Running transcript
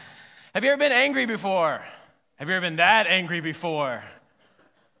Have you ever been angry before? Have you ever been that angry before?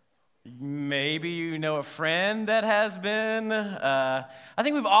 Maybe you know a friend that has been. I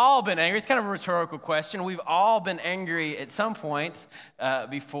think we've all been angry. It's kind of a rhetorical question. We've all been angry at some point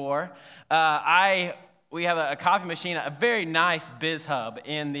before. We have a coffee machine, a very nice Biz Hub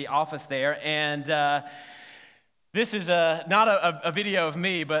in the office there, and this is not a video of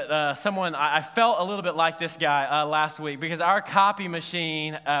me, but someone, I felt a little bit like this guy last week because our copy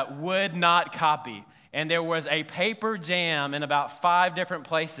machine would not copy. And there was a paper jam in about 5 different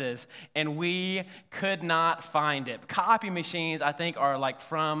places, and we could not find it. Copy machines, I think, are like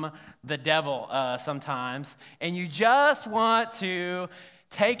from the devil sometimes. And you just want to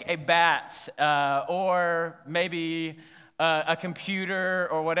take a bat or maybe a computer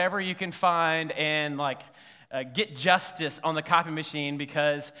or whatever you can find and get justice on the copy machine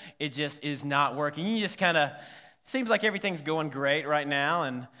because it just is not working. You just kind of, seems like everything's going great right now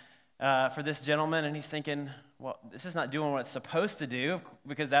and for this gentleman, and he's thinking, well, this is not doing what it's supposed to do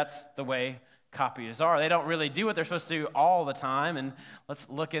because that's the way copiers are. They don't really do what they're supposed to do all the time, and let's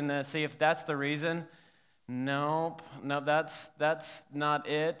look and see if that's the reason. Nope, no, that's not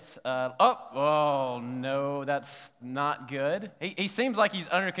it. No, that's not good. He seems like he's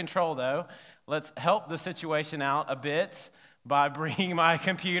under control, though. Let's help the situation out a bit by bringing my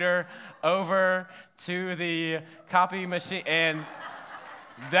computer over to the copy machine, and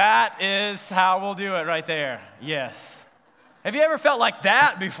that is how we'll do it right there. Yes. Have you ever felt like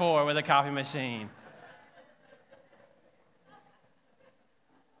that before with a copy machine?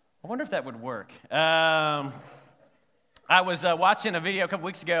 I wonder if that would work. I was watching a video a couple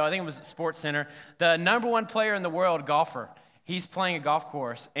weeks ago. I think it was Sports Center. The number 1 player in the world, golfer, he's playing a golf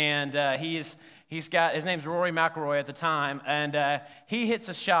course, and he's got, his name's Rory McIlroy at the time, and he hits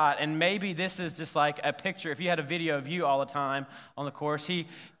a shot, and maybe this is just like a picture. If you had a video of you all the time on the course, he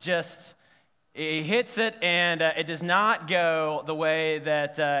hits it, and it does not go the way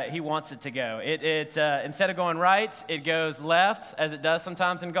that he wants it to go. Instead of going right, it goes left, as it does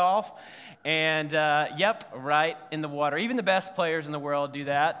sometimes in golf, and right in the water. Even the best players in the world do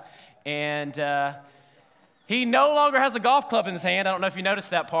that, and he no longer has a golf club in his hand. I don't know if you noticed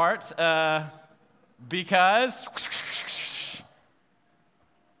that part. Because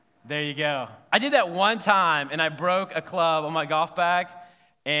there you go. I did that one time, and I broke a club on my golf bag,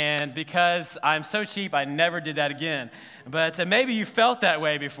 and because I'm so cheap, I never did that again. But maybe you felt that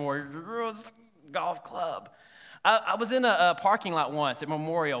way before. Golf club. I was in a parking lot once at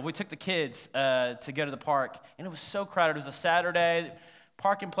Memorial. We took the kids to go to the park, and it was so crowded. It was a Saturday.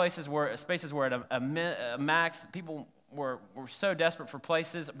 Parking spaces were at a max. People were so desperate for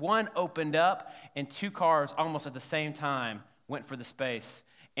places. One opened up, and 2 cars almost at the same time went for the space.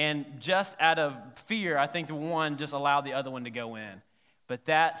 And just out of fear, I think the one just allowed the other one to go in. But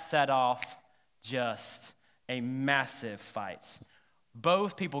that set off just a massive fight.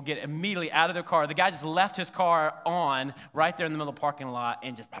 Both people get immediately out of their car. The guy just left his car on right there in the middle of the parking lot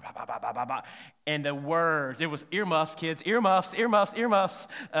and just bah, bah, bah, bah, bah, bah, bah. And the words, it was earmuffs, kids, earmuffs, earmuffs, earmuffs.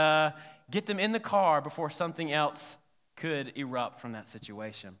 Get them in the car before something else could erupt from that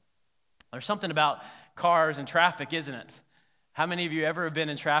situation. There's something about cars and traffic, isn't it? How many of you ever have been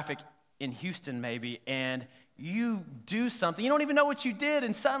in traffic in Houston maybe, and you do something, you don't even know what you did,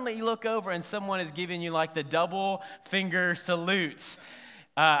 and suddenly you look over and someone is giving you like the double finger salutes.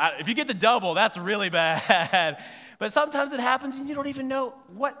 If you get the double, that's really bad. But sometimes it happens and you don't even know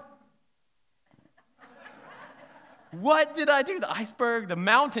what did I do? The iceberg, the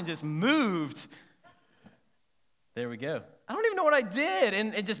mountain just moved. There we go. I don't even know what I did.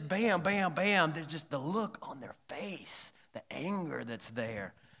 And it just bam, bam, bam. There's just the look on their face, the anger that's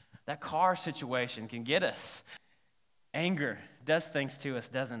there. That car situation can get us. Anger does things to us,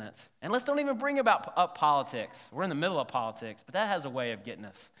 doesn't it? And let's don't even bring up politics. We're in the middle of politics, but that has a way of getting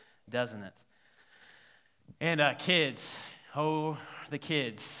us, doesn't it? And kids, the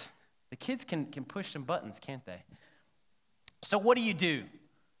kids. The kids can push some buttons, can't they? So what do you do?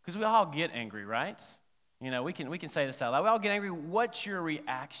 Because we all get angry, right? You know, we can say this out loud. We all get angry. What's your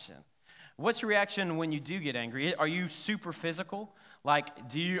reaction? What's your reaction when you do get angry? Are you super physical? Like,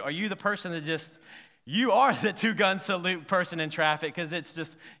 are you the person that you are the 2-gun salute person in traffic because it's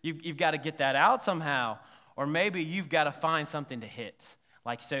just, you've got to get that out somehow. Or maybe you've got to find something to hit.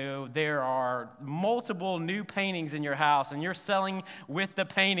 Like, so there are multiple new paintings in your house, and you're selling with the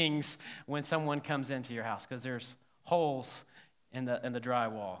paintings when someone comes into your house because there's holes in the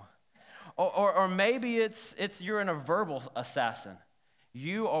drywall. Or maybe it's you're in a verbal assassin.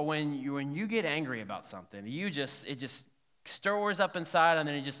 When you get angry about something, it just stirs up inside, and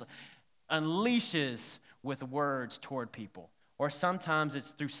then it just unleashes with words toward people. Or sometimes it's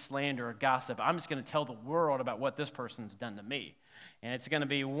through slander or gossip. I'm just going to tell the world about what this person's done to me. And it's going to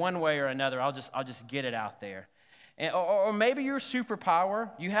be one way or another. I'll just get it out there. Or maybe your superpower,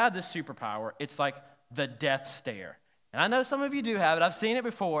 you have this superpower. It's like the death stare. And I know some of you do have it. I've seen it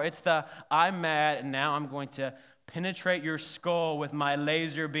before. It's the I'm mad and now I'm going to penetrate your skull with my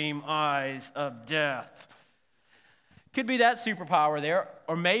laser beam eyes of death. Could be that superpower there.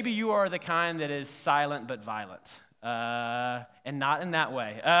 Or maybe you are the kind that is silent but violent. And not in that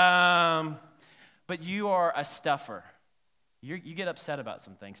way. But you are a stuffer. You get upset about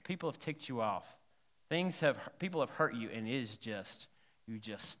some things. People have ticked you off. People have hurt you, and you just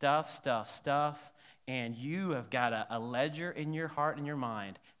stuff, and you have got a ledger in your heart and your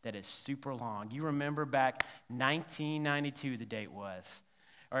mind that is super long. You remember back 1992, the date was,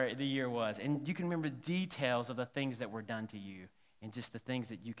 or the year was, and you can remember details of the things that were done to you, and just the things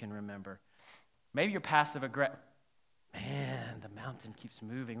that you can remember. Maybe you're passive aggressive. Man, the mountain keeps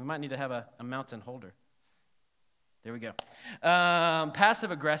moving. We might need to have a mountain holder. There we go. Passive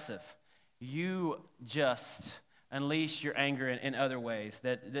aggressive. You just unleash your anger in other ways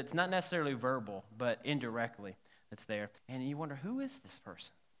that's not necessarily verbal, but indirectly that's there. And you wonder, who is this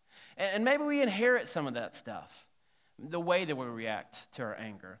person? And maybe we inherit some of that stuff, the way that we react to our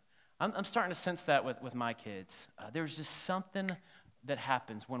anger. I'm starting to sense that with my kids. There's just something that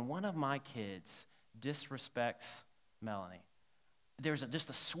happens when one of my kids disrespects Melanie. There's just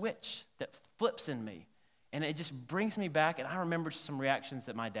a switch that flips in me, and it just brings me back, and I remember some reactions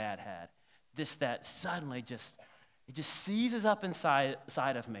that my dad had. That suddenly it just seizes up inside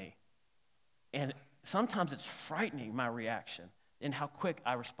of me. And sometimes it's frightening, my reaction, and how quick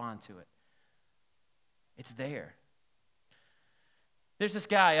I respond to it. It's there. There's this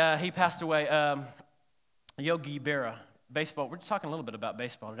guy, he passed away, Yogi Berra, baseball. We're just talking a little bit about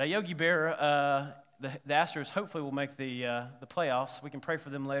baseball today. Yogi Berra, the Astros hopefully will make the playoffs. We can pray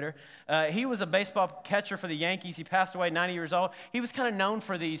for them later. He was a baseball catcher for the Yankees. He passed away 90 years old. He was kind of known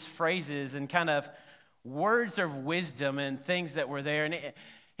for these phrases and kind of words of wisdom and things that were there. And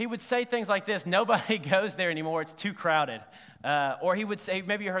he would say things like this: nobody goes there anymore, it's too crowded. Or he would say,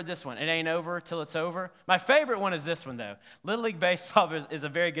 maybe you heard this one, it ain't over till it's over. My favorite one is this one, though. Little League Baseball is a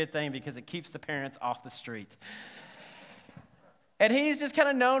very good thing because it keeps the parents off the street. And he's just kind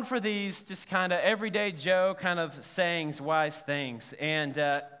of known for these just kind of everyday Joe kind of sayings, wise things.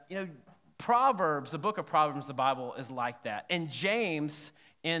 And, Proverbs, the book of Proverbs, the Bible is like that. And James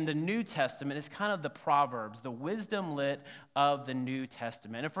in the New Testament is kind of the Proverbs, the wisdom lit of the New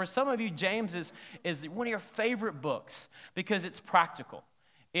Testament. And for some of you, James is one of your favorite books because it's practical.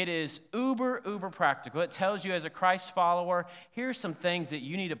 It is uber practical. It tells you as a Christ follower, here's some things that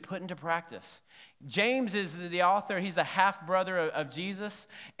you need to put into practice. James is the author. He's the half-brother of Jesus,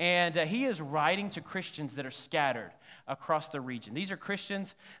 and he is writing to Christians that are scattered across the region. These are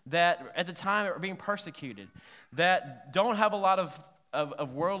Christians that at the time are being persecuted, that don't have a lot of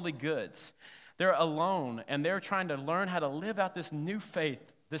worldly goods. They're alone, and they're trying to learn how to live out this new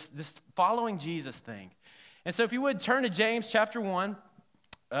faith, this following Jesus thing. And so if you would turn to James chapter 1.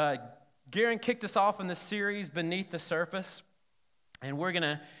 Garen kicked us off in this series, Beneath the Surface, and we're going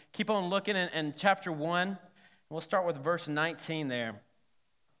to keep on looking in chapter 1. We'll start with verse 19 there.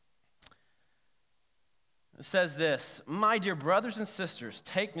 It says this: "My dear brothers and sisters,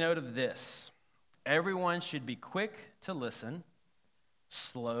 take note of this. Everyone should be quick to listen,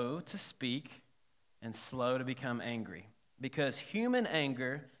 slow to speak, and slow to become angry, because human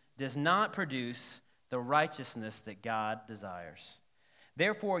anger does not produce the righteousness that God desires.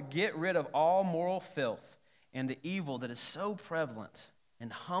 Therefore, get rid of all moral filth and the evil that is so prevalent,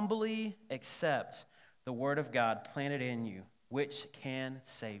 and humbly accept the word of God planted in you, which can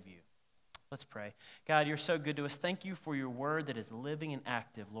save you." Let's pray. God, you're so good to us. Thank you for your word that is living and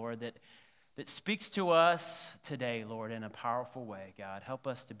active, Lord, that speaks to us today, Lord, in a powerful way. God, help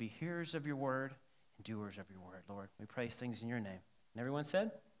us to be hearers of your word and doers of your word, Lord. We pray things in your name. And everyone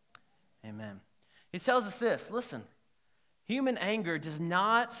said, amen. He tells us this: listen, human anger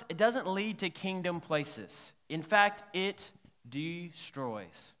doesn't lead to kingdom places. In fact, it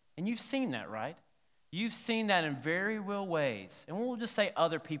destroys. And you've seen that, right? You've seen that in very real ways. And we'll just say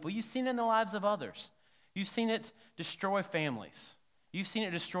other people. You've seen it in the lives of others. You've seen it destroy families. You've seen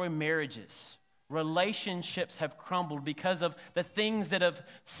it destroy marriages. Relationships have crumbled because of the things that have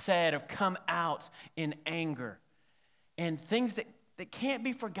said or come out in anger. And things that can't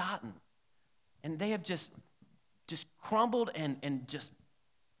be forgotten. And they have just crumbled and just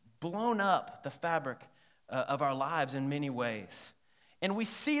blown up the fabric of our lives in many ways. And we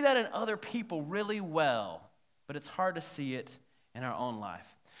see that in other people really well, but it's hard to see it in our own life.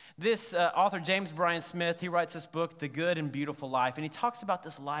 This author, James Bryan Smith, he writes this book, The Good and Beautiful Life, and he talks about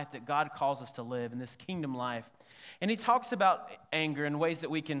this life that God calls us to live, in this kingdom life. And he talks about anger and ways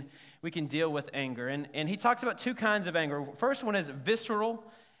that we can deal with anger. And he talks about two kinds of anger. First one is visceral,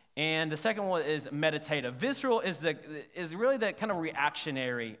 and the second one is meditative. Visceral is really that kind of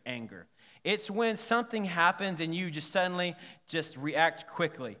reactionary anger. It's when something happens and you just suddenly just react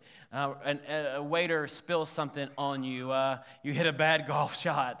quickly. A waiter spills something on you. You hit a bad golf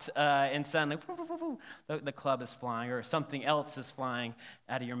shot, and suddenly the club is flying, or something else is flying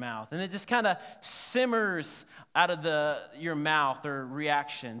out of your mouth. And it just kind of simmers out of your mouth, or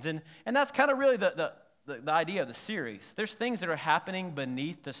reactions. And that's kind of really the idea of the series. There's things that are happening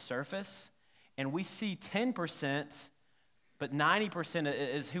beneath the surface, and we see 10%, but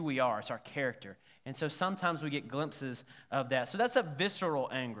 90% is who we are. It's our character. And so sometimes we get glimpses of that. So that's a visceral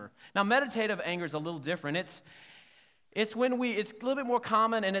anger. Now, meditative anger is a little different. It's when it's a little bit more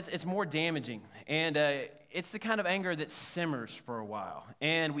common, and it's more damaging. And it's the kind of anger that simmers for a while.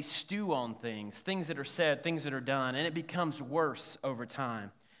 And we stew on things that are said, things that are done, and it becomes worse over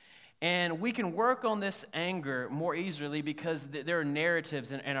time. And we can work on this anger more easily because there are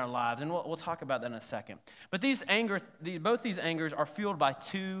narratives in our lives, and we'll talk about that in a second. But both these angers are fueled by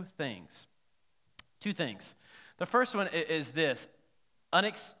two things. Two things. The first one is this: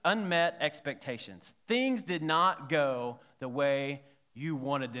 unmet expectations. Things did not go the way you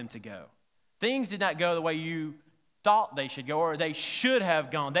wanted them to go. Things did not go the way you thought they should go, or they should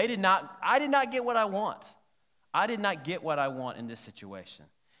have gone. I did not get what I want. I did not get what I want in this situation.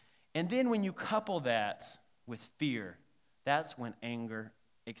 And then when you couple that with fear, that's when anger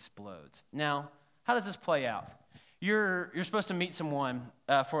explodes. Now, how does this play out? You're supposed to meet someone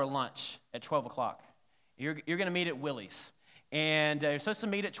for a lunch at 12 o'clock. You're going to meet at Willie's. And you're supposed to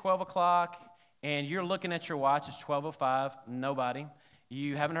meet at 12 o'clock, and you're looking at your watch. It's 12:05, nobody.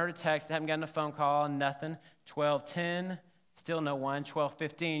 You haven't heard a text, haven't gotten a phone call, nothing. 12:10, still no one.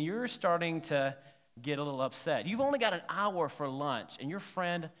 12:15, you're starting to get a little upset. You've only got an hour for lunch, and your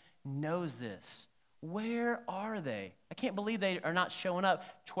friend knows this. Where are they? I can't believe they are not showing up.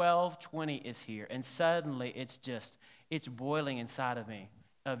 12:20 is here, and suddenly it's boiling inside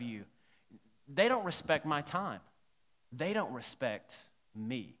of you. They don't respect my time. They don't respect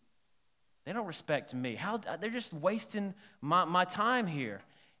me. They don't respect me. They're just wasting my time here.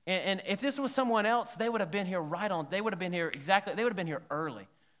 And if this was someone else, they would have been here right on. They would have been here exactly. They would have been here early.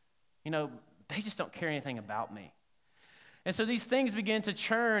 They just don't care anything about me. And so these things begin to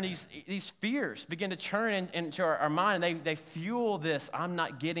churn, these fears begin to churn into our mind. They fuel this, I'm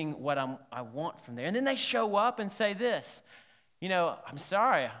not getting what I want from there. And then they show up and say this, I'm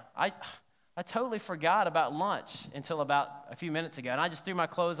sorry, I totally forgot about lunch until about a few minutes ago. And I just threw my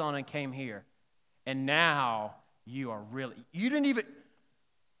clothes on and came here. And now you didn't even,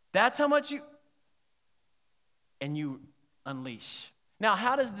 that's how much and you unleash. Now,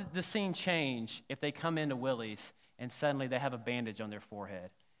 how does the scene change if they come into Willie's and suddenly they have a bandage on their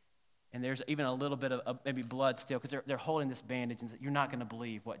forehead? And there's even a little bit of maybe blood still, because they're holding this bandage, and you're not going to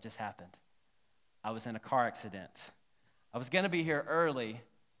believe what just happened. I was in a car accident. I was going to be here early,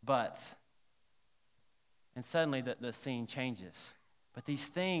 and suddenly the scene changes. But these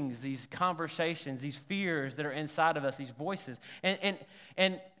things, these conversations, these fears that are inside of us, these voices,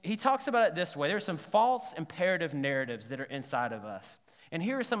 and he talks about it this way. There are some false imperative narratives that are inside of us. And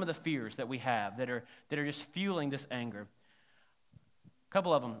here are some of the fears that we have that are just fueling this anger. A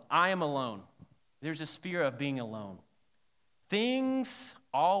couple of them. I am alone. There's this fear of being alone. Things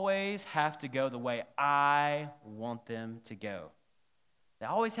always have to go the way I want them to go. They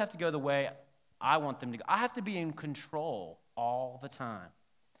always have to go the way I want them to go. I have to be in control all the time.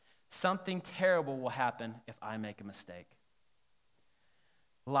 Something terrible will happen if I make a mistake.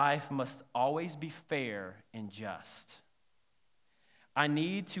 Life must always be fair and just. I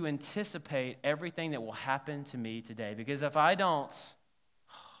need to anticipate everything that will happen to me today, because if I don't,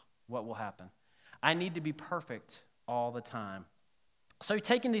 what will happen? I need to be perfect all the time. So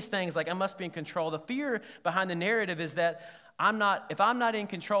taking these things like I must be in control, the fear behind the narrative is that if I'm not in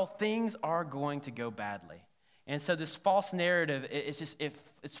control, things are going to go badly. And so this false narrative,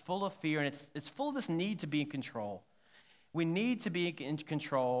 it's full of fear, and it's full of this need to be in control. We need to be in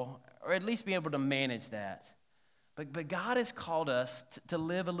control, or at least be able to manage that. But God has called us to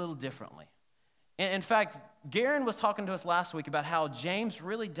live a little differently. And in fact, Garen was talking to us last week about how James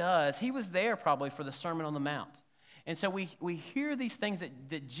really does. He was there probably for the Sermon on the Mount. And so we hear these things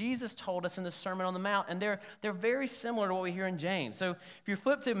that Jesus told us in the Sermon on the Mount, and they're very similar to what we hear in James. So if you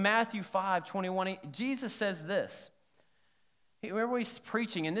flip to Matthew 5:21, Jesus says this. Remember he's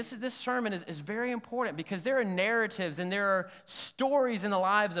preaching, and this sermon is very important because there are narratives and there are stories in the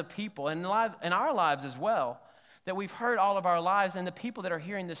lives of people and in our lives as well that we've heard all of our lives, and the people that are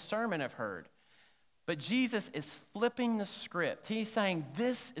hearing this sermon have heard. But Jesus is flipping the script. He's saying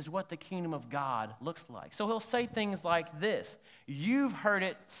this is what the kingdom of God looks like. So he'll say things like this: you've heard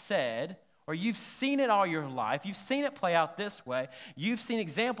it said, or you've seen it all your life. You've seen it play out this way. You've seen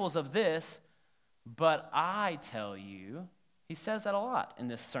examples of this, but I tell you. He says that a lot in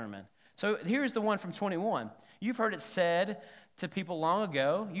this sermon. So here's the one from 21. You've heard it said to people long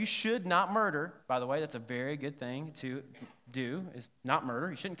ago, you should not murder. By the way, that's a very good thing to do, is not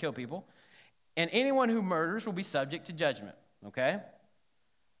murder. You shouldn't kill people. And anyone who murders will be subject to judgment, okay?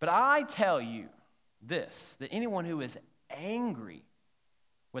 But I tell you this, that anyone who is angry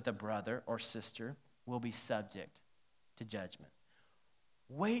with a brother or sister will be subject to judgment.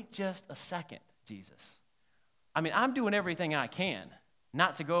 Wait just a second, Jesus. I mean, I'm doing everything I can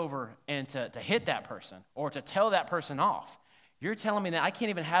not to go over and to hit that person or to tell that person off. You're telling me that I can't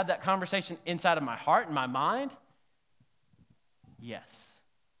even have that conversation inside of my heart and my mind? Yes,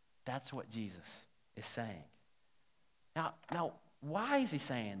 that's what Jesus is saying. Now, why is he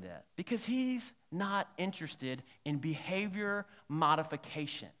saying that? Because he's not interested in behavior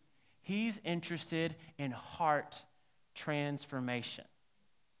modification. He's interested in heart transformation.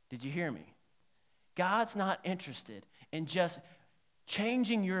 Did you hear me? God's not interested in just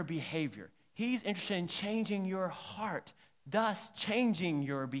changing your behavior. He's interested in changing your heart, thus changing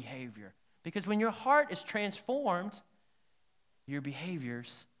your behavior. Because when your heart is transformed, your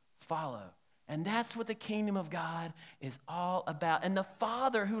behaviors follow. And that's what the kingdom of God is all about. And the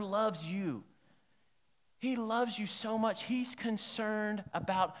Father who loves you, he loves you so much, he's concerned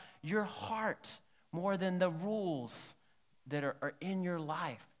about your heart more than the rules that are in your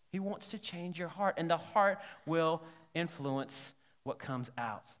life. He wants to change your heart, and the heart will influence what comes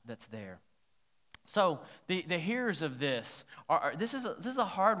out that's there. So the hearers of this, this is a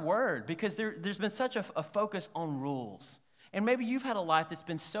hard word because there's been such a focus on rules. And maybe you've had a life that's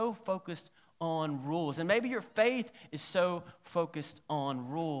been so focused on rules, and maybe your faith is so focused on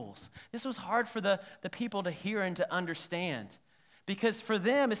rules. This was hard for the people to hear and to understand because for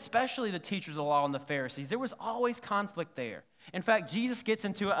them, especially the teachers of the law and the Pharisees, there was always conflict there. In fact, Jesus gets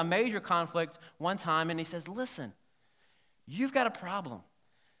into a major conflict one time, and he says, listen, you've got a problem.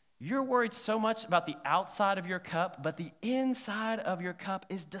 You're worried so much about the outside of your cup, but the inside of your cup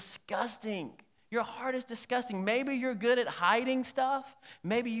is disgusting. Your heart is disgusting. Maybe you're good at hiding stuff.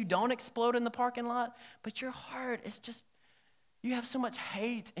 Maybe you don't explode in the parking lot, but your heart is just, you have so much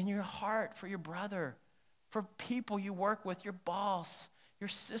hate in your heart for your brother, for people you work with, your boss, your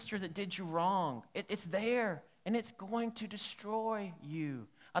sister that did you wrong. It's there. And it's going to destroy you.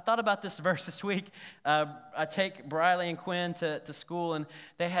 I thought about this verse this week. I take Briley and Quinn to school, and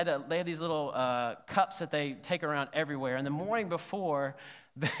they had these little cups that they take around everywhere. And the morning before,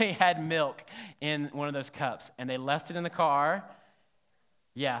 they had milk in one of those cups, and they left it in the car.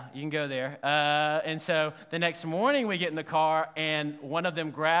 Yeah, you can go there. And so the next morning, we get in the car, and one of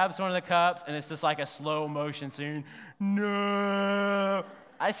them grabs one of the cups, and it's just like a slow motion scene. No!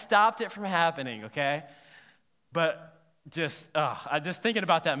 I stopped it from happening, okay? But just thinking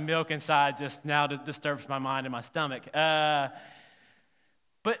about that milk inside just now disturbs my mind and my stomach. But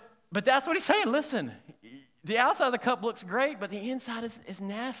that's what he's saying. Listen, the outside of the cup looks great, but the inside is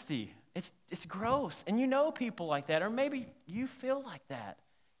nasty. It's gross. And you know people like that, or maybe you feel like that.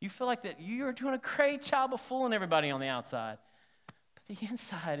 You feel like that you're doing a great job of fooling everybody on the outside. But the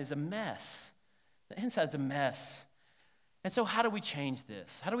inside is a mess. The inside's a mess. And so how do we change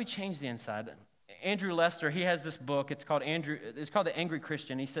this? How do we change the inside? Andrew Lester, he has this book. It's called The Angry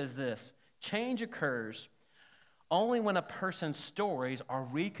Christian. He says this: change occurs only when a person's stories are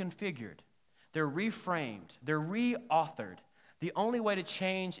reconfigured. They're reframed. They're reauthored. The only way to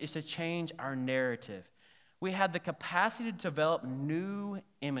change is to change our narrative. We have the capacity to develop new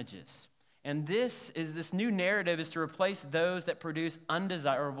images. And this new narrative is to replace those that produce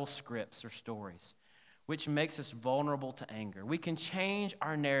undesirable scripts or stories, which makes us vulnerable to anger. We can change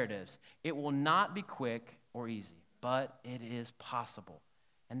our narratives. It will not be quick or easy, but it is possible.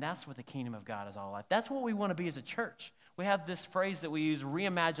 And that's what the kingdom of God is all like. That's what we want to be as a church. We have this phrase that we use,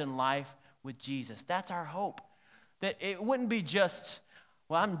 reimagine life with Jesus. That's our hope. That it wouldn't be just,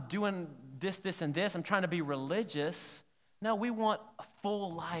 well, I'm doing this, and this. I'm trying to be religious. No, we want a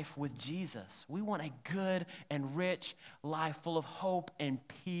full life with Jesus. We want a good and rich life full of hope and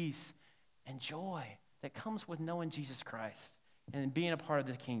peace and joy that comes with knowing Jesus Christ and being a part of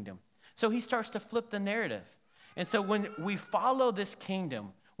the kingdom. So he starts to flip the narrative. And so when we follow this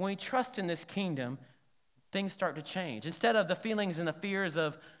kingdom, when we trust in this kingdom, things start to change. Instead of the feelings and the fears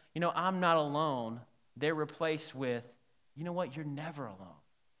of, I'm not alone, they're replaced with, you know what, you're never alone.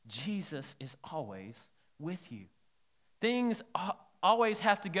 Jesus is always with you. Things always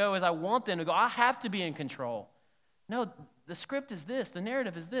have to go as I want them to go. I have to be in control. No, the script is this, the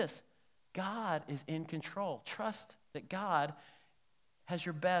narrative is this. God is in control. Trust that God has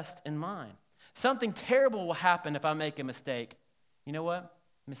your best in mind. Something terrible will happen if I make a mistake. You know what?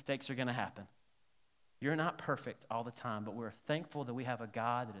 Mistakes are going to happen. You're not perfect all the time, but we're thankful that we have a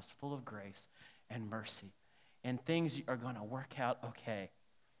God that is full of grace and mercy, and things are going to work out okay.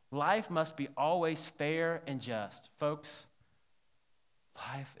 Life must be always fair and just. Folks,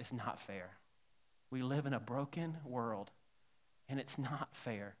 life is not fair. We live in a broken world, and it's not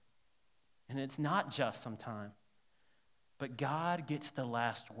fair, and it's not just sometimes. But God gets the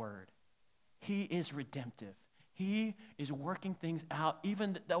last word. He is redemptive. He is working things out.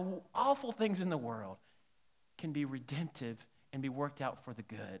 Even the awful things in the world can be redemptive and be worked out for the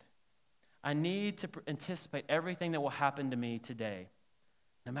good. I need to anticipate everything that will happen to me today.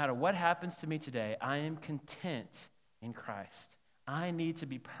 No matter what happens to me today, I am content in Christ. I need to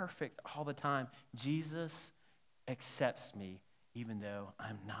be perfect all the time. Jesus accepts me even though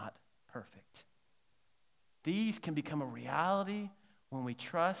I'm not perfect. These can become a reality when we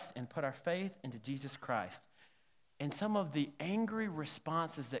trust and put our faith into Jesus Christ. And some of the angry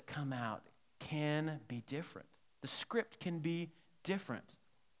responses that come out can be different. The script can be different.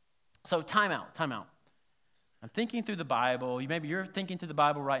 So time out. I'm thinking through the Bible. Maybe you're thinking through the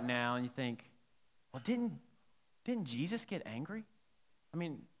Bible right now and you think, well, didn't Jesus get angry? I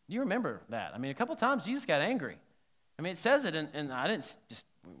mean, you remember that. I mean, a couple times Jesus got angry. I mean, it says it, and I didn't just,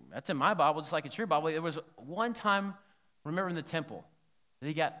 that's in my Bible, just like it's your Bible. There was one time, remember in the temple, that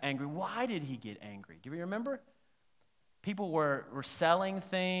he got angry. Why did he get angry? Do you remember? People were selling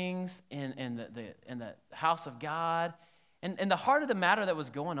things in the house of God. And the heart of the matter that was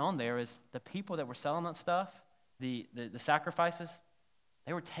going on there is the people that were selling that stuff, the sacrifices,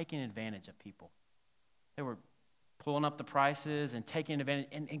 they were taking advantage of people. They were pulling up the prices and taking advantage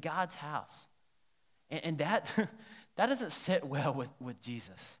in God's house. And that doesn't sit well with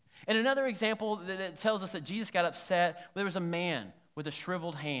Jesus. And another example that tells us that Jesus got upset, there was a man with a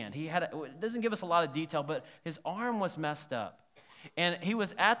shriveled hand. It doesn't give us a lot of detail, but his arm was messed up. And he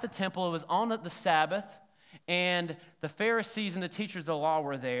was at the temple. It was on the Sabbath. And the Pharisees and the teachers of the law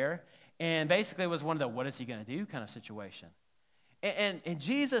were there. And basically it was one of the what is he going to do kind of situation. And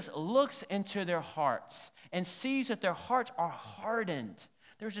Jesus looks into their hearts and sees that their hearts are hardened.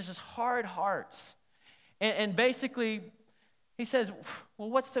 There's just this hard hearts. And basically he says, well,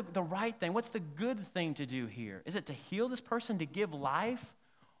 what's the right thing? What's the good thing to do here? Is it to heal this person, to give life,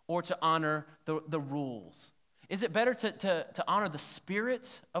 or to honor the rules? Is it better to honor the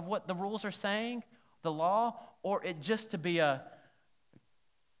spirit of what the rules are saying, the law, or it just to be a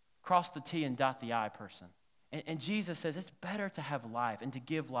cross the T and dot the I person? And Jesus says it's better to have life and to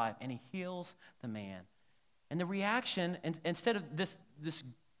give life, and he heals the man. And the reaction, instead of this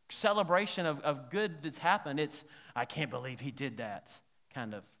celebration of good that's happened, it's, I can't believe he did that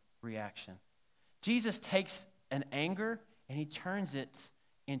kind of reaction. Jesus takes an anger and he turns it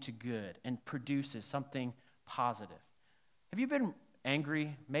into good and produces something positive. Have you been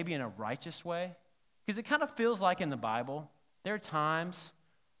angry maybe in a righteous way? Because it kind of feels like in the Bible, there are times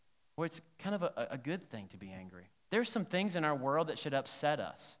where it's kind of a good thing to be angry. There's some things in our world that should upset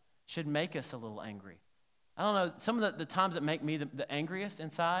us, should make us a little angry. I don't know, some of the times that make me the angriest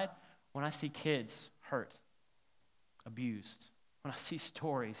inside, when I see kids hurt, abused, when I see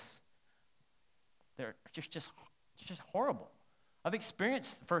stories, they're just horrible. I've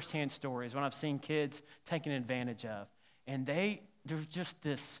experienced firsthand stories when I've seen kids taken advantage of, and there's just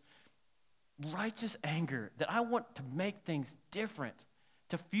this righteous anger that I want to make things different,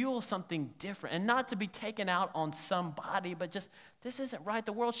 to fuel something different, and not to be taken out on somebody, but just, this isn't right.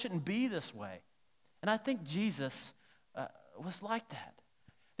 The world shouldn't be this way. And I think Jesus was like that.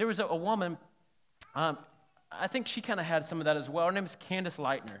 There was a woman, I think she kind of had some of that as well. Her name is Candace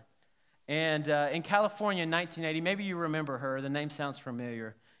Lightner. And in California in 1980, maybe you remember her. The name sounds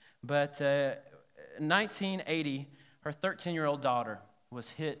familiar. But in 1980, her 13-year-old daughter was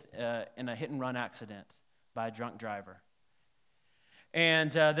hit in a hit-and-run accident by a drunk driver.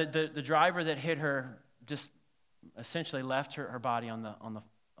 And the driver that hit her just essentially left her body on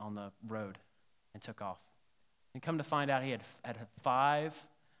the road and took off. And come to find out, he had 5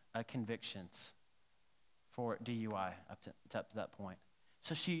 convictions for DUI up to that point.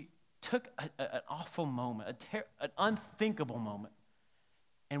 So she took an awful moment, an unthinkable moment.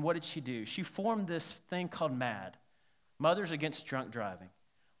 And what did she do? She formed this thing called MAD, Mothers Against Drunk Driving,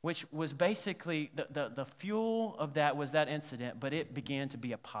 which was basically the fuel of that was that incident, but it began to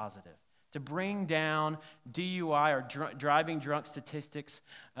be a positive, to bring down DUI or driving drunk statistics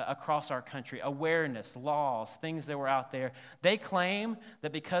across our country, awareness, laws, things that were out there. They claim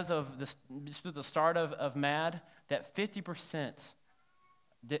that because of the start of MAD, that 50%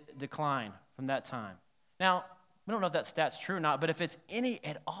 decline from that time. Now, we don't know if that stat's true or not, but if it's any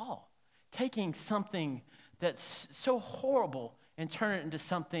at all, taking something that's so horrible and turn it into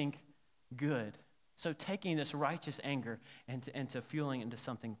something good. So taking this righteous anger and fueling it into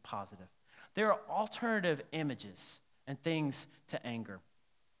something positive. There are alternative images and things to anger.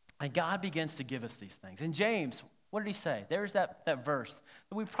 And God begins to give us these things. In James, what did he say? There's that verse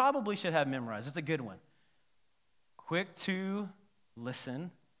that we probably should have memorized. It's a good one. Quick to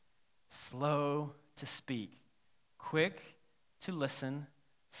listen, slow to speak. Quick to listen,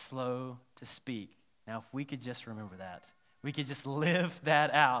 slow to speak. Now, if we could just remember that. We could just live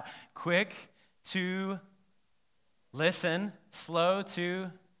that out. Quick to listen, slow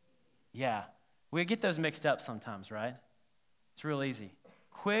to, we get those mixed up sometimes, right? It's real easy.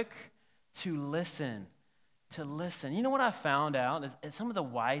 Quick to listen, You know what I found out is some of the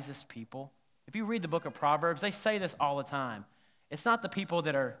wisest people, if you read the book of Proverbs, they say this all the time. It's not the people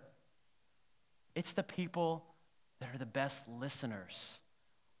it's the people that are the best listeners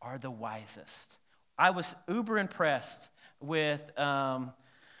are the wisest. I was uber impressed with Josh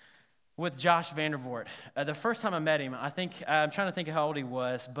Vandervoort. The first time I met him, I'm trying to think of how old he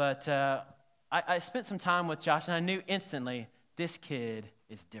was, but I spent some time with Josh, and I knew instantly this kid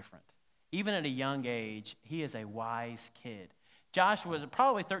is different. Even at a young age, he is a wise kid. Josh was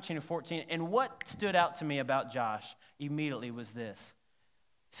probably 13 or 14, and what stood out to me about Josh immediately was this.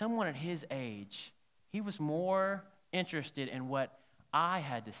 Someone at his age, he was more interested in what I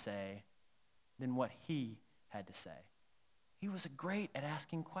had to say than what he had to say. He was great at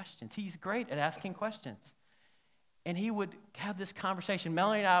asking questions. He's great at asking questions. And he would have this conversation.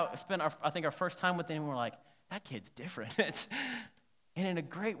 Melanie and I spent, our first time with him, and we're like, that kid's different. And in a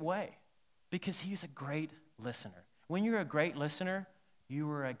great way, because he's a great listener. When you're a great listener, you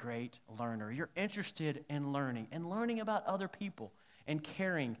are a great learner. You're interested in learning and learning about other people and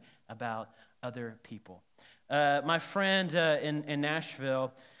caring about other people. My friend in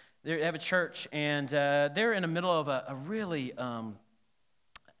Nashville, they have a church, and they're in the middle of a really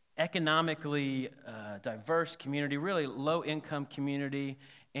economically diverse community, really low-income community,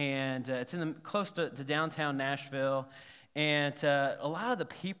 and it's close to downtown Nashville. And a lot of the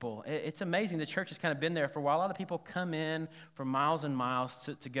people, it's amazing. The church has kind of been there for a while. A lot of people come in from miles and miles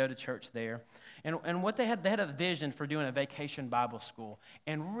to go to church there. And what they had a vision for doing a vacation Bible school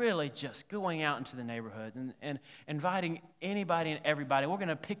and really just going out into the neighborhoods and inviting anybody and everybody. We're going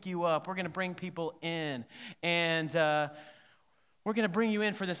to pick you up. We're going to bring people in. And we're going to bring you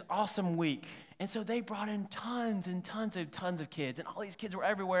in for this awesome week. And so they brought in tons and tons of kids. And all these kids were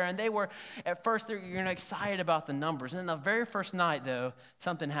everywhere. And they were, at first, you're excited about the numbers. And then the very first night, though,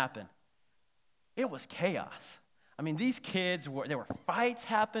 something happened. It was chaos. I mean, these kids, there were fights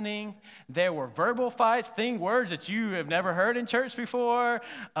happening. There were verbal fights, words that you have never heard in church before.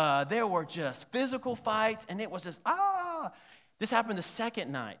 There were just physical fights. And it was just, This happened the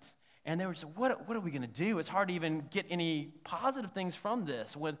second night. And they were just, what are we going to do? It's hard to even get any positive things from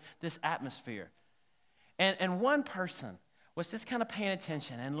this with this atmosphere. And one person was just kind of paying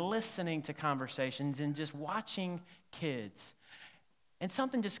attention and listening to conversations and just watching kids. And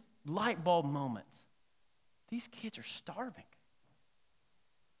something just light bulb moment. These kids are starving.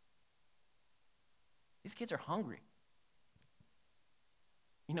 These kids are hungry.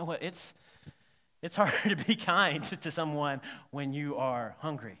 You know what? It's hard to be kind to someone when you are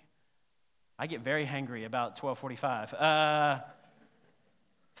hungry. I get very hangry about 12:45.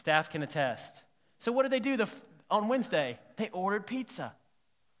 Staff can attest. So what did they do on Wednesday? They ordered pizza.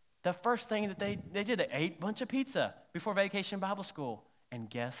 The first thing that they did, they ate a bunch of pizza before Vacation Bible School. And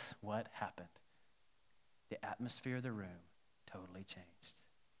guess what happened? The atmosphere of the room totally changed.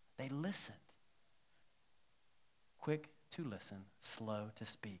 They listened. Quick to listen, slow to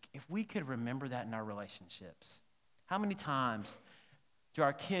speak. If we could remember that in our relationships, how many times do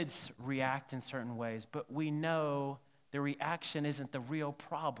our kids react in certain ways, but we know the reaction isn't the real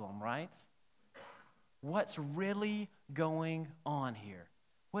problem, right? What's really going on here?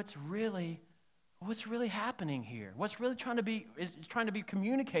 What's really happening here? What's really trying to be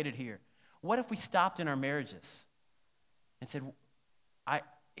communicated here? What if we stopped in our marriages and said,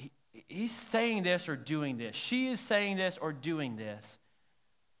 he's saying this or doing this. She is saying this or doing this.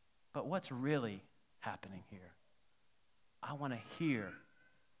 But what's really happening here? I want to hear,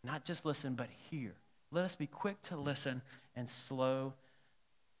 not just listen, but hear. Let us be quick to listen and slow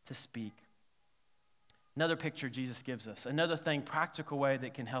to speak. Another picture Jesus gives us, another thing, practical way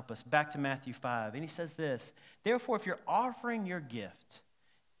that can help us. Back to Matthew 5, and he says this, therefore, if you're offering your gift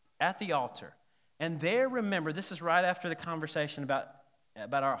at the altar, and there remember, this is right after the conversation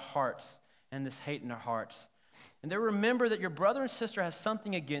about our hearts and this hate in our hearts. And there remember that your brother and sister has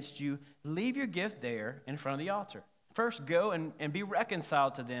something against you, leave your gift there in front of the altar. First, go and be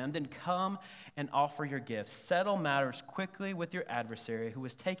reconciled to them, then come and offer your gifts. Settle matters quickly with your adversary who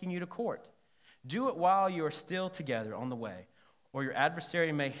is taking you to court. Do it while you are still together on the way, or your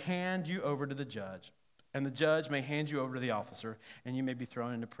adversary may hand you over to the judge, and the judge may hand you over to the officer, and you may be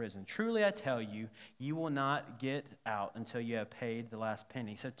thrown into prison. Truly, I tell you, you will not get out until you have paid the last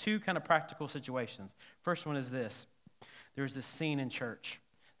penny. So 2 kind of practical situations. First one is this. There's this scene in church.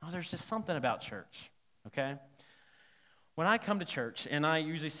 Now, there's just something about church, okay? When I come to church, and I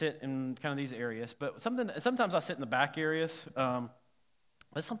usually sit in kind of these areas, but sometimes I sit in the back areas.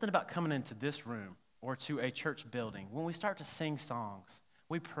 There's something about coming into this room or to a church building. When we start to sing songs,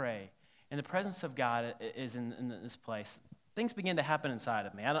 we pray, and the presence of God is in this place. Things begin to happen inside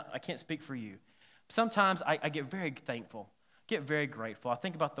of me. I can't speak for you. Sometimes I get very thankful, get very grateful. I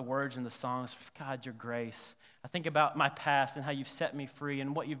think about the words in the songs, God, your grace. I think about my past and how you've set me free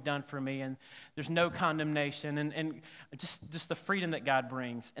and what you've done for me, and there's no condemnation and just the freedom that God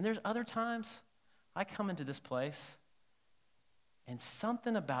brings. And there's other times I come into this place, and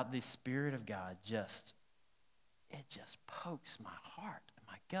something about the Spirit of God just pokes my heart and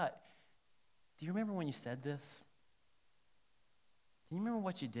my gut. Do you remember when you said this? Do you remember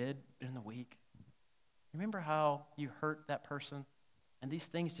what you did in the week? Remember how you hurt that person? And these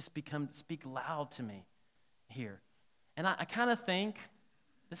things just speak loud to me here. And I kind of think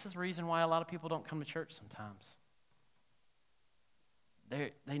this is the reason why a lot of people don't come to church sometimes.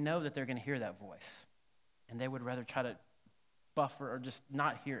 They know that they're going to hear that voice, and they would rather try to buffer or just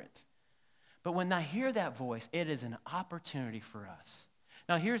not hear it. But when I hear that voice, it is an opportunity for us.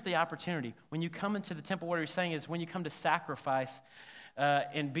 Now, here's the opportunity. When you come into the temple, what he's saying is when you come to sacrifice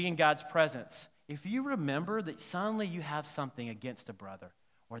and be in God's presence, if you remember that suddenly you have something against a brother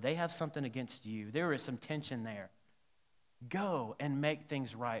or they have something against you, there is some tension there, go and make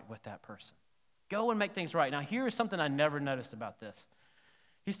things right with that person. Go and make things right. Now, here is something I never noticed about this.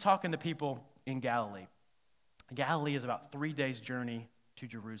 He's talking to people in Galilee. Galilee is about 3 days' journey to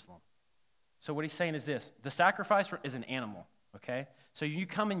Jerusalem. So what he's saying is this. The sacrifice is an animal, okay? So you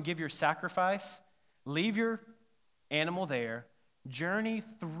come and give your sacrifice, leave your animal there, journey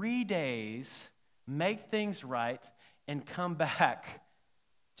 3 days, make things right, and come back.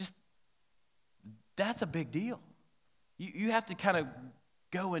 Just, that's a big deal. You have to kind of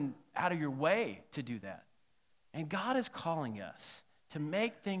go out of your way to do that. And God is calling us to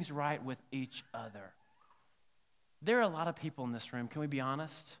make things right with each other. There are a lot of people in this room, can we be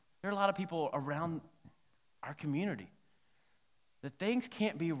honest? There are a lot of people around our community that things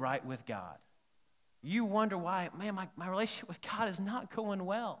can't be right with God. You wonder why, man, my relationship with God is not going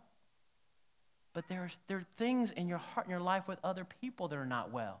well. But there are things in your heart and your life with other people that are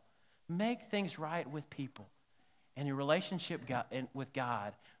not well. Make things right with people, and your relationship with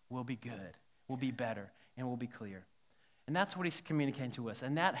God will be good, will be better, and will be clear. And that's what he's communicating to us,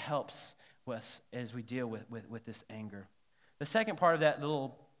 and that helps us as we deal with this anger. The second part of that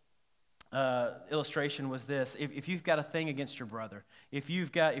little illustration was this. If you've got a thing against your brother, if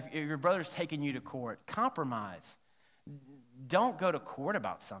your brother's taking you to court, compromise. Don't go to court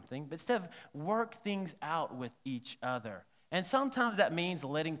about something, but instead work things out with each other. And sometimes that means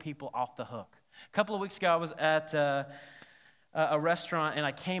letting people off the hook. A couple of weeks ago, I was at a restaurant, and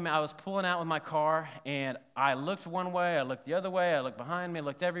I was pulling out with my car, and I looked one way, I looked the other way, I looked behind me, I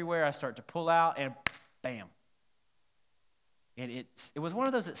looked everywhere. I start to pull out, and bam. And it was one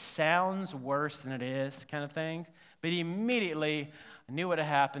of those that sounds worse than it is kind of things. But immediately, I knew what had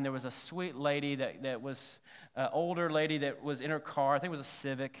happened. There was a sweet lady that was an older lady that was in her car. I think it was a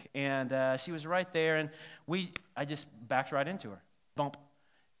Civic. And she was right there. And I just backed right into her. Bump.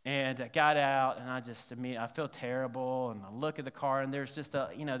 And I got out, and I feel terrible. And I look at the car, and there's just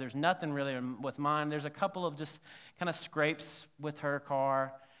there's nothing really with mine. There's a couple of just kind of scrapes with her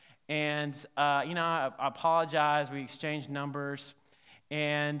car. And, I apologized. We exchanged numbers.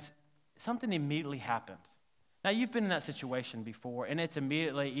 And something immediately happened. Now, you've been in that situation before, and it's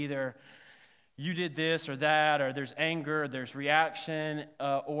immediately either you did this or that, or there's anger, or there's reaction,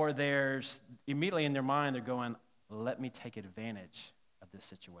 or there's immediately in their mind, they're going, let me take advantage of this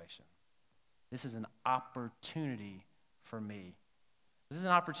situation. This is an opportunity for me. This is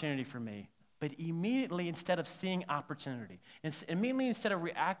an opportunity for me. But immediately, instead of seeing opportunity, immediately instead of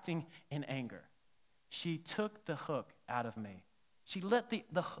reacting in anger, she took the hook out of me She let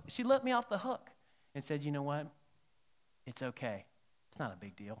me off the hook and said, you know what? It's okay. It's not a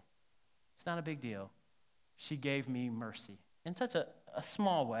big deal. It's not a big deal. She gave me mercy in such a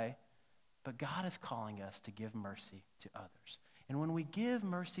small way, but God is calling us to give mercy to others. And when we give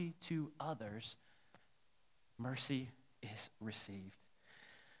mercy to others, mercy is received.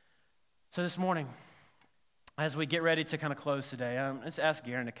 So this morning, as we get ready to kind of close today, let's ask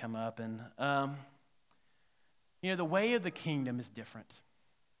Garen to come up. And, the way of the kingdom is different.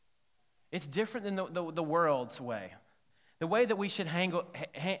 It's different than the world's way. The way that we should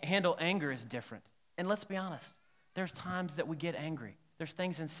handle anger is different. And let's be honest, there's times that we get angry. There's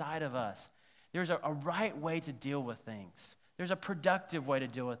things inside of us. There's a right way to deal with things. There's a productive way to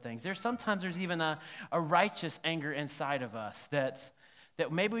deal with things. Sometimes there's even a righteous anger inside of us that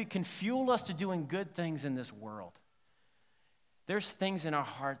maybe can fuel us to doing good things in this world. There's things in our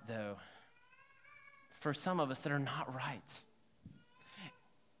heart, though, for some of us that are not right.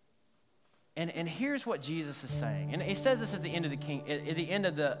 And here's what Jesus is saying. And he says this at the end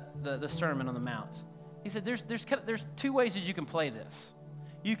of the Sermon on the Mount. He said there's two ways that you can play this.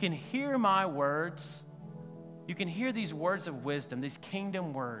 You can hear my words. You can hear these words of wisdom, these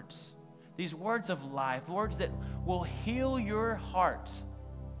kingdom words, these words of life, words that will heal your heart.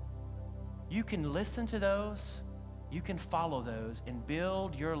 You can listen to those, you can follow those, and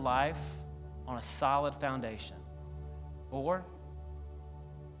build your life on a solid foundation. Or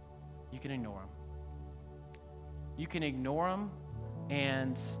you can ignore them. You can ignore them,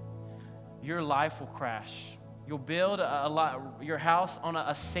 and your life will crash. You'll build your house on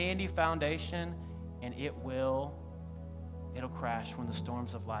a sandy foundation, and it'll crash when the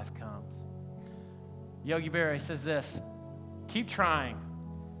storms of life come. Yogi Berra says this: keep trying,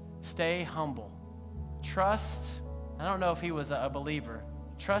 stay humble, trust. I don't know if he was a believer.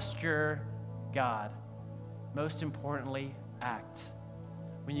 Trust your God. Most importantly, act.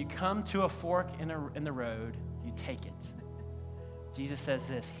 When you come to a fork in the road, you take it. Jesus says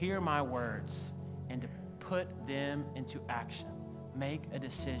this: hear my words and to put them into action. Make a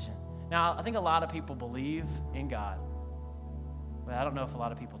decision. Now, I think a lot of people believe in God, but I don't know if a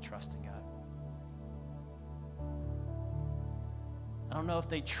lot of people trust in God. I don't know if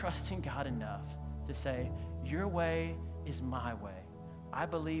they trust in God enough to say, your way is my way. I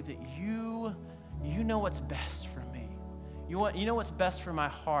believe that you know what's best for me. You know what's best for my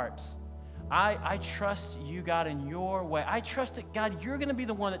heart. I trust you, God, in your way. I trust that, God, you're going to be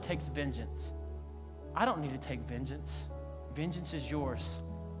the one that takes vengeance. I don't need to take vengeance. Vengeance is yours.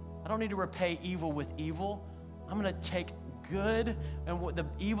 I don't need to repay evil with evil. I'm going to take good and the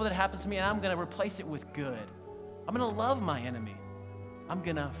evil that happens to me, and I'm going to replace it with good. I'm going to love my enemy. I'm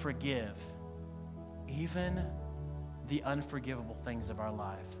going to forgive even the unforgivable things of our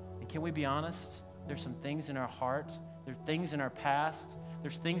life. And can we be honest? There's some things in our heart. There's things in our past.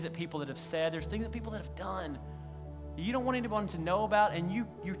 There's things that people that have said. There's things that people that have done you don't want anyone to know about, and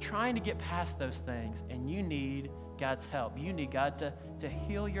you're trying to get past those things, and you need God's help. You need God to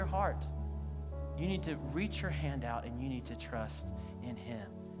heal your heart. You need to reach your hand out, and you need to trust in Him.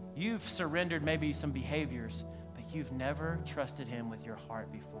 You've surrendered maybe some behaviors, but you've never trusted Him with your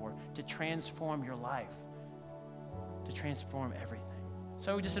heart before to transform your life, to transform everything.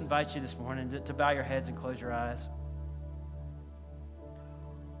 So we just invite you this morning to bow your heads and close your eyes.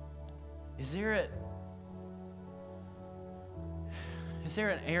 Is there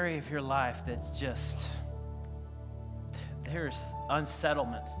an area of your life that's just, there's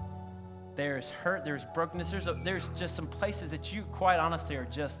unsettlement, there's hurt, there's brokenness, there's just some places that you, quite honestly, are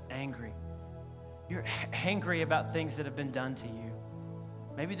just angry. You're angry about things that have been done to you.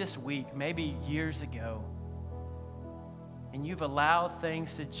 Maybe this week, maybe years ago. And you've allowed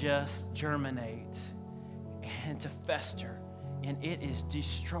things to just germinate and to fester, and it is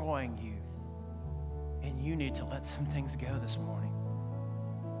destroying you. And you need to let some things go this morning.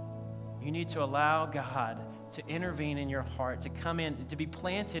 You need to allow God to intervene in your heart, to come in, to be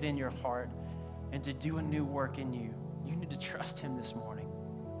planted in your heart, and to do a new work in you. You need to trust Him this morning.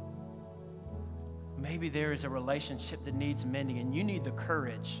 Maybe there is a relationship that needs mending, and you need the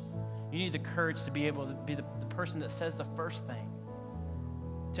courage. You need the courage to be able to be the person that says the first thing,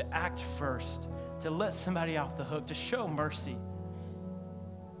 to act first, to let somebody off the hook, to show mercy.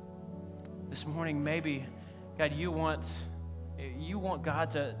 This morning, maybe, God, you want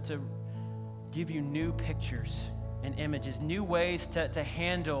God to give you new pictures and images, new ways to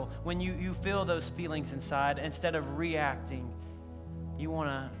handle when you feel those feelings inside. Instead of reacting,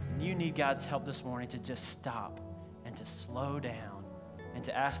 you need God's help this morning to just stop and to slow down and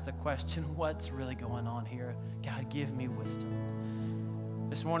to ask the question, what's really going on here? God, give me wisdom.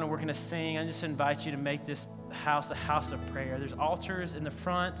 This morning we're going to sing. I just invite you to make this house a house of prayer. There's altars in the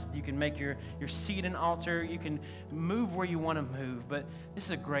front. You can make your seat an altar. You can move where you want to move. But this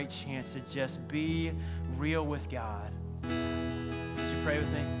is a great chance to just be real with God. Would you pray with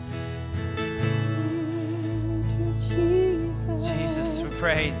me? Jesus, we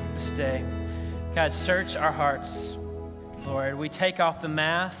pray this day. God, search our hearts, Lord. We take off the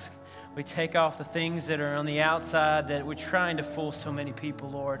mask. We take off the things that are on the outside that we're trying to fool so many people,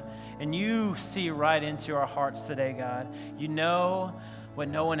 Lord. And you see right into our hearts today, God. You know what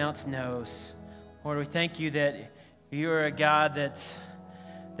no one else knows. Lord, we thank you that you're a God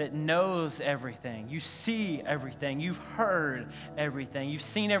that knows everything. You see everything. You've heard everything. You've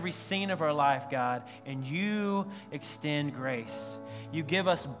seen every scene of our life, God, and you extend grace. You give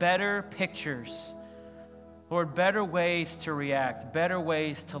us better pictures, Lord, better ways to react, better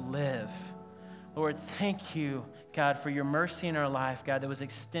ways to live. Lord, thank you, God, for your mercy in our life, God, that was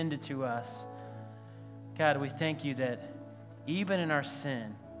extended to us. God, we thank you that even in our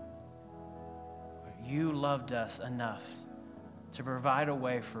sin, you loved us enough to provide a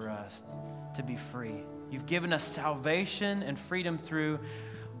way for us to be free. You've given us salvation and freedom through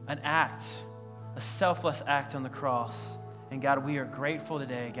an act, a selfless act on the cross. And God, we are grateful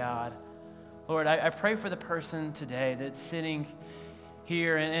today, God. Lord, I pray for the person today that's sitting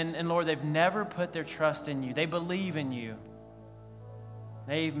here and Lord, they've never put their trust in you. They believe in you.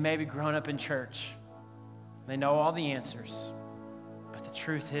 They've maybe grown up in church. They know all the answers. But the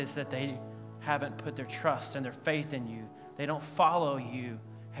truth is that they haven't put their trust and their faith in you. They don't follow you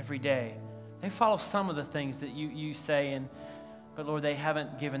every day. They follow some of the things that you say, but Lord, they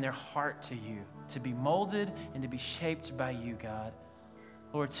haven't given their heart to you, to be molded and to be shaped by you, God.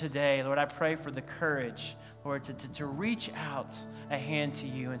 Lord, today, Lord, I pray for the courage, Lord, to reach out a hand to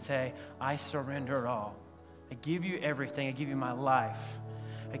you and say, I surrender all. I give you everything. I give you my life.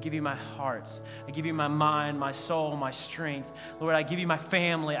 I give you my heart. I give you my mind, my soul, my strength. Lord, I give you my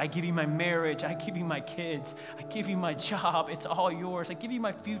family. I give you my marriage. I give you my kids. I give you my job. It's all yours. I give you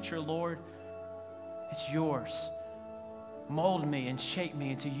my future, Lord. It's yours. Mold me and shape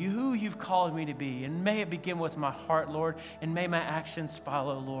me into who you've called me to be. And may it begin with my heart, Lord, and may my actions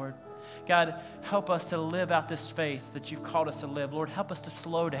follow, Lord. God, help us to live out this faith that you've called us to live. Lord, help us to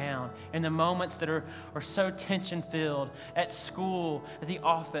slow down in the moments that are so tension-filled at school, at the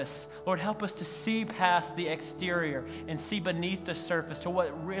office. Lord, help us to see past the exterior and see beneath the surface to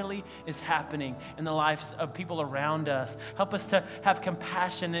what really is happening in the lives of people around us. Help us to have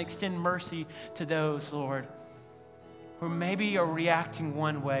compassion and extend mercy to those, Lord, who maybe are reacting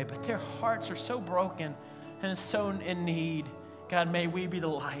one way, but their hearts are so broken and so in need. God, may we be the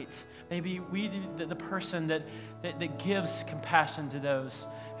light. May we be the person that gives compassion to those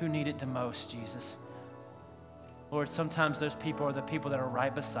who need it the most, Jesus. Lord, sometimes those people are the people that are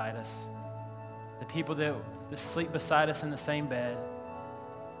right beside us, the people that sleep beside us in the same bed.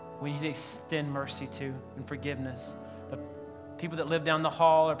 We need to extend mercy to and forgiveness. The people that live down the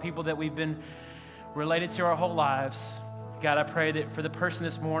hall are people that we've been related to our whole lives. God, I pray that for the person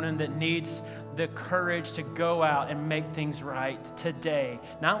this morning that needs the courage to go out and make things right today,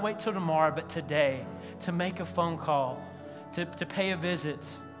 not wait till tomorrow, but today, to make a phone call, to pay a visit,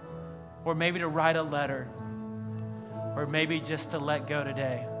 or maybe to write a letter, or maybe just to let go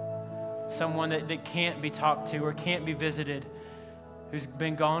today. Someone that can't be talked to or can't be visited, who's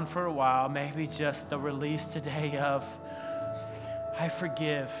been gone for a while, maybe just the release today of, I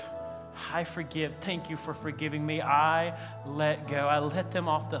forgive. I forgive. Thank you for forgiving me. I let go. I let them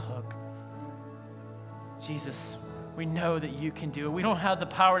off the hook. Jesus, we know that you can do it. We don't have the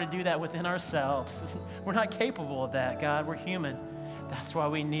power to do that within ourselves. We're not capable of that, God. We're human. That's why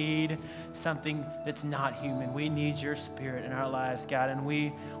we need something that's not human. We need your spirit in our lives, God, and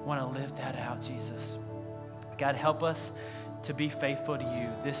we want to live that out, Jesus. God, help us to be faithful to you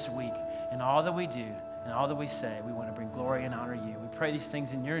this week in all that we do and all that we say. We want to bring glory and honor you. We pray these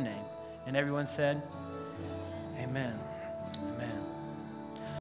things in your name. And everyone said, amen.